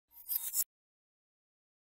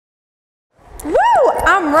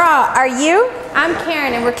I'm Raw. Are you? I'm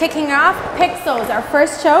Karen, and we're kicking off Pixels, our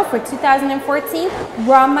first show for 2014,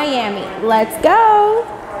 Raw Miami. Let's go!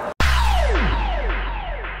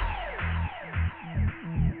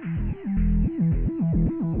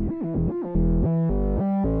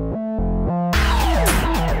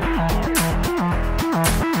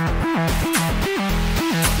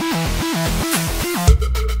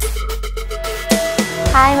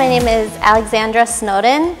 Hi, my name is Alexandra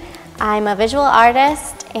Snowden. I'm a visual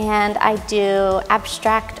artist and I do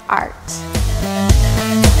abstract art.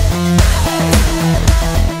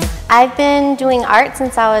 I've been doing art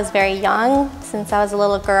since I was very young, since I was a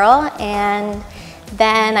little girl, and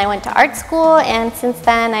then I went to art school, and since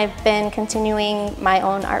then I've been continuing my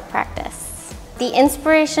own art practice. The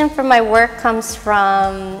inspiration for my work comes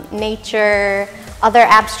from nature, other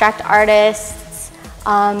abstract artists,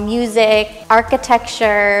 music,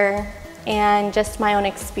 architecture, and just my own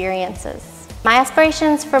experiences. My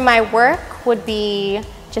aspirations for my work would be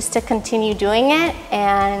just to continue doing it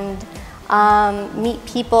and meet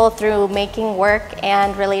people through making work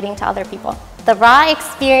and relating to other people. The Raw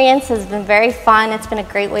experience has been very fun. It's been a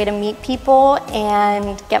great way to meet people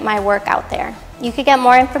and get my work out there. You could get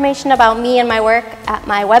more information about me and my work at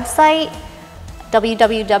my website,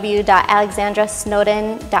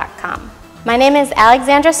 www.alexandrasnowden.com. My name is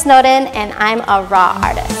Alexandra Snowden, and I'm a Raw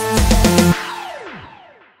artist.